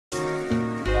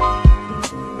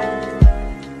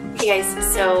Hey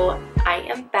guys, so I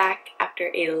am back after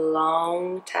a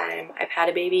long time. I've had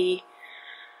a baby,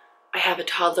 I have a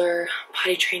toddler,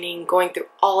 potty training, going through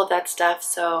all of that stuff,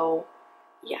 so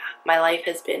yeah, my life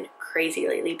has been crazy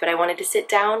lately, but I wanted to sit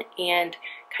down and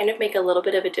kind of make a little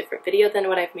bit of a different video than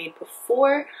what I've made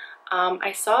before.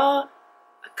 I saw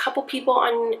a couple people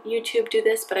on YouTube do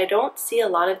this, but I don't see a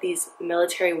lot of these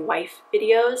military wife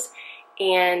videos,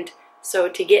 and so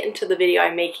to get into the video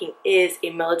I'm making is a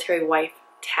military wife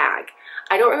tag.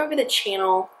 I don't remember the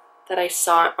channel that I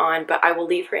saw it on, but I will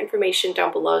leave her information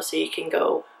down below so you can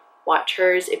go watch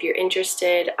hers if you're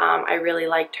interested. I really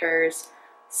liked hers,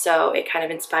 so it kind of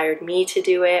inspired me to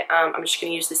do it. I'm just going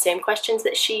to use the same questions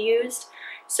that she used,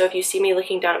 so if you see me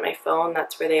looking down at my phone,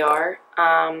 that's where they are.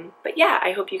 But yeah,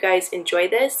 I hope you guys enjoy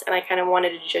this, and I kind of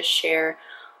wanted to just share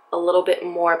a little bit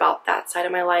more about that side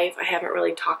of my life. I haven't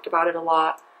really talked about it a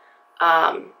lot,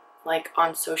 like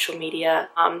on social media.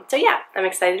 So yeah, I'm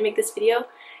excited to make this video,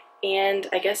 and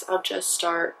I guess I'll just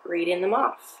start reading them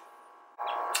off.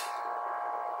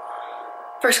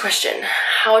 First question,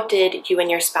 how did you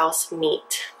and your spouse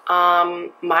meet?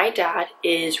 My dad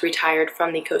is retired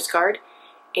from the Coast Guard,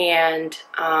 and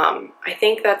I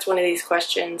think that's one of these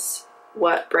questions,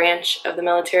 what branch of the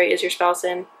military is your spouse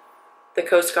in? The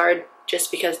Coast Guard, just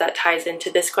because that ties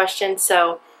into this question.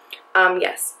 So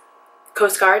yes,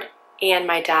 Coast Guard, and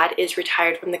my dad is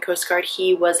retired from the Coast Guard.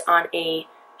 He was on a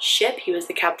ship, he was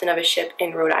the captain of a ship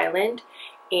in Rhode Island,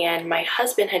 and my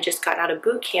husband had just gotten out of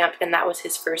boot camp, and that was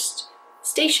his first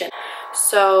station.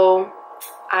 So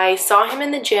I saw him in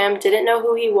the gym, didn't know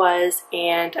who he was,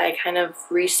 and I kind of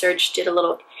researched, did a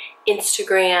little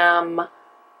Instagram,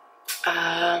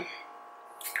 I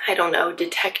don't know,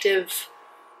 detective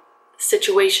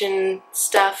situation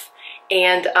stuff,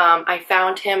 and I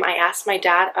found him. I asked my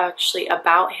dad actually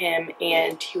about him,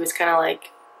 and he was kind of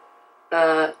like,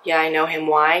 yeah, I know him,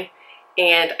 why?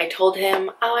 And I told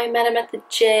him, oh, I met him at the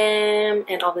gym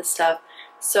and all this stuff.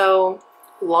 So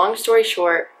long story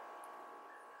short,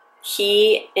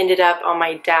 he ended up on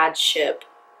my dad's ship,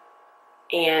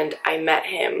 and I met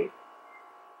him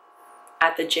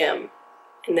at the gym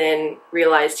and then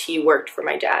realized he worked for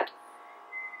my dad.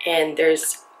 And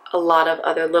there's a lot of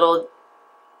other little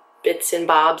bits and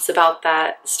bobs about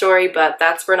that story, but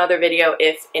that's for another video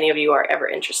if any of you are ever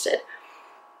interested.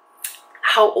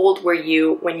 How old were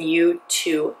you when you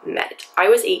two met? I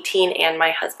was 18 and my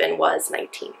husband was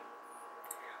 19.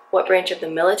 What branch of the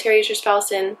military is your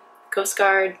spouse in? Coast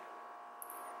Guard.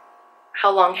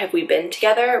 How long have we been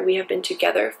together? We have been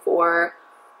together for,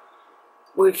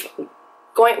 we're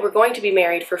going to be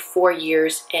married for 4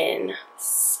 years in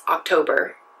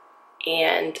October,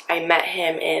 and I met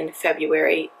him in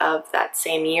February of that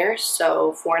same year,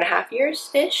 so 4.5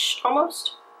 years-ish,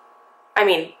 almost. I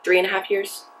mean, 3.5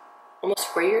 years, almost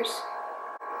 4 years.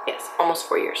 Yes, almost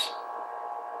 4 years.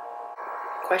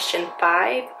 Question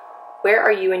 5, where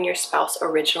are you and your spouse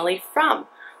originally from?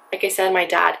 Like I said, my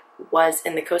dad was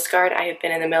in the Coast Guard. I have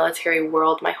been in the military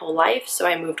world my whole life, so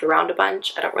I moved around a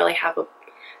bunch. I don't really have a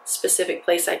specific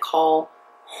place I call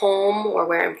home or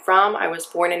where I'm from. I was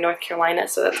born in North Carolina,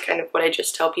 so that's kind of what I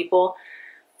just tell people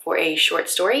for a short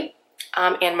story.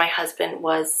 And my husband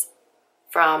was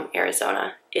from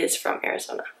Arizona, is from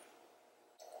Arizona.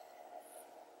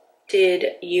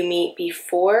 Did you meet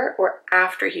before or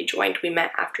after he joined? We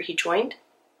met after he joined.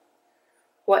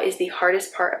 What is the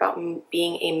hardest part about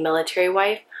being a military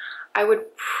wife? I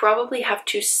would probably have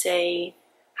to say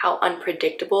how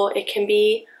unpredictable it can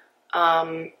be.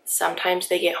 Sometimes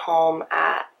they get home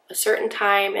at a certain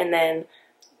time, and then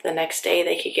the next day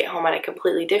they could get home at a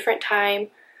completely different time.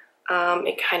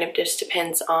 It kind of just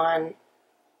depends on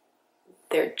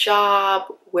their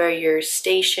job, where you're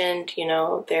stationed, you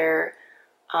know, their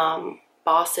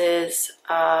bosses.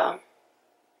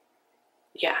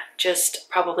 Yeah, just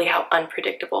probably how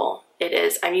unpredictable it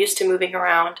is. I'm used to moving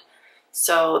around,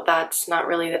 so that's not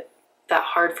really that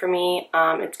hard for me.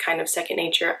 It's kind of second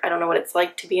nature. I don't know what it's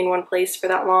like to be in one place for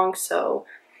that long, so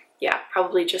yeah,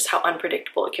 probably just how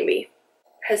unpredictable it can be.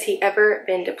 Has he ever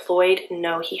been deployed?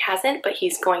 No, he hasn't, but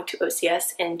he's going to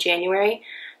OCS in January,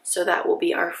 so that will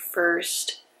be our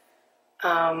first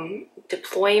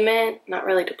deployment. Not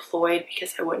really deployed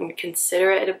because I wouldn't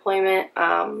consider it a deployment,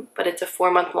 but it's a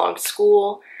 4-month-long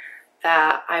school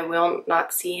that I will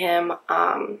not see him.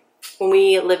 When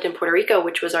we lived in Puerto Rico,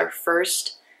 which was our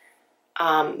first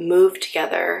move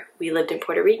together, we lived in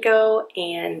Puerto Rico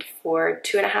and for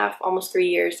 2.5, almost 3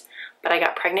 years, but I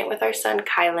got pregnant with our son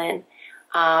Kylan,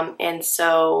 and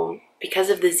so because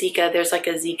of the Zika, there's like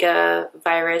a Zika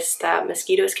virus that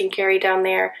mosquitoes can carry down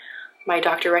there. My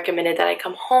doctor recommended that I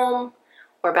come home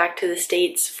or back to the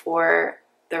States for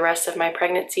the rest of my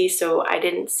pregnancy, so I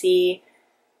didn't see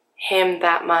him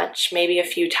that much, maybe a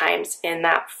few times in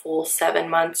that full 7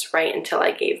 months right until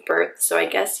I gave birth. So I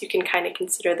guess you can kind of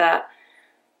consider that,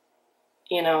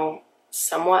 you know,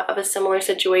 somewhat of a similar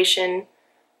situation.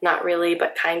 Not really,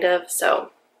 but kind of.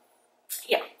 So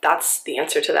yeah, that's the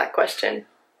answer to that question.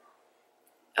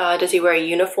 Does he wear a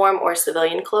uniform or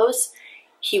civilian clothes?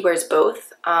 He wears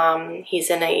both. He's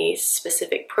in a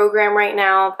specific program right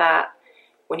now that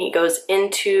when he goes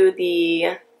into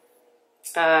the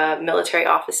military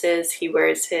offices, he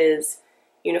wears his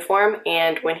uniform,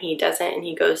 and when he doesn't and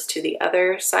he goes to the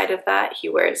other side of that, he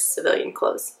wears civilian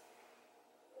clothes.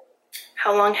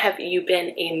 How long have you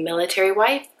been a military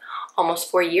wife? Almost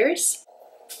 4 years.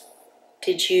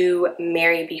 Did you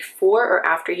marry before or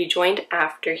after he joined?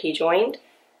 After he joined.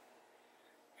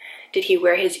 Did he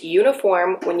wear his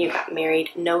uniform when you got married?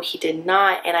 No, he did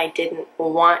not, and I didn't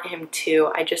want him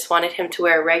to. I just wanted him to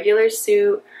wear a regular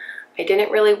suit. I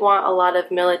didn't really want a lot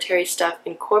of military stuff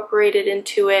incorporated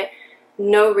into it.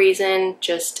 No reason,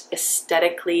 just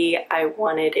aesthetically, I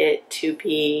wanted it to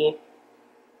be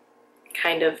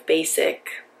kind of basic,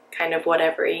 kind of what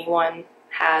everyone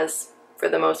has for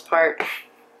the most part.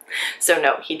 So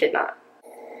no, he did not.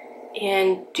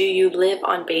 And do you live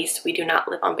on base? We do not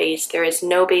live on base. There is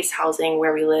no base housing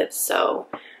where we live, so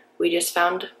we just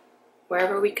found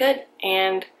wherever we could,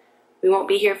 and we won't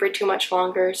be here for too much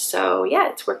longer. So yeah,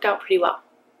 it's worked out pretty well.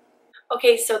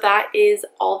 Okay, so that is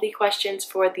all the questions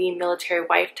for the military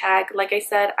wife tag. Like I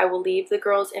said, I will leave the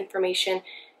girls' information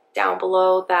down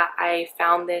below that I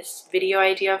found this video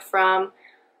idea from.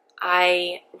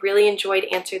 I really enjoyed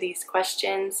answering these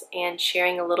questions and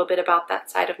sharing a little bit about that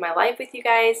side of my life with you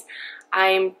guys.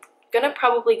 I'm gonna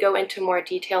probably go into more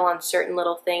detail on certain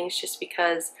little things just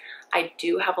because I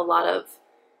do have a lot of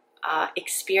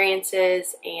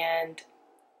experiences and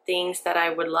things that I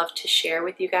would love to share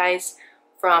with you guys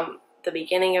from the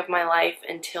beginning of my life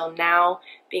until now,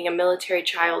 being a military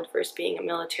child versus being a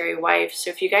military wife. So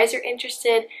if you guys are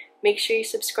interested, make sure you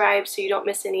subscribe so you don't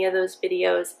miss any of those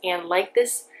videos, and like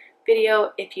this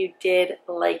video if you did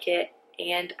like it,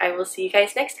 and I will see you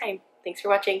guys next time. Thanks for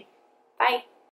watching. Bye.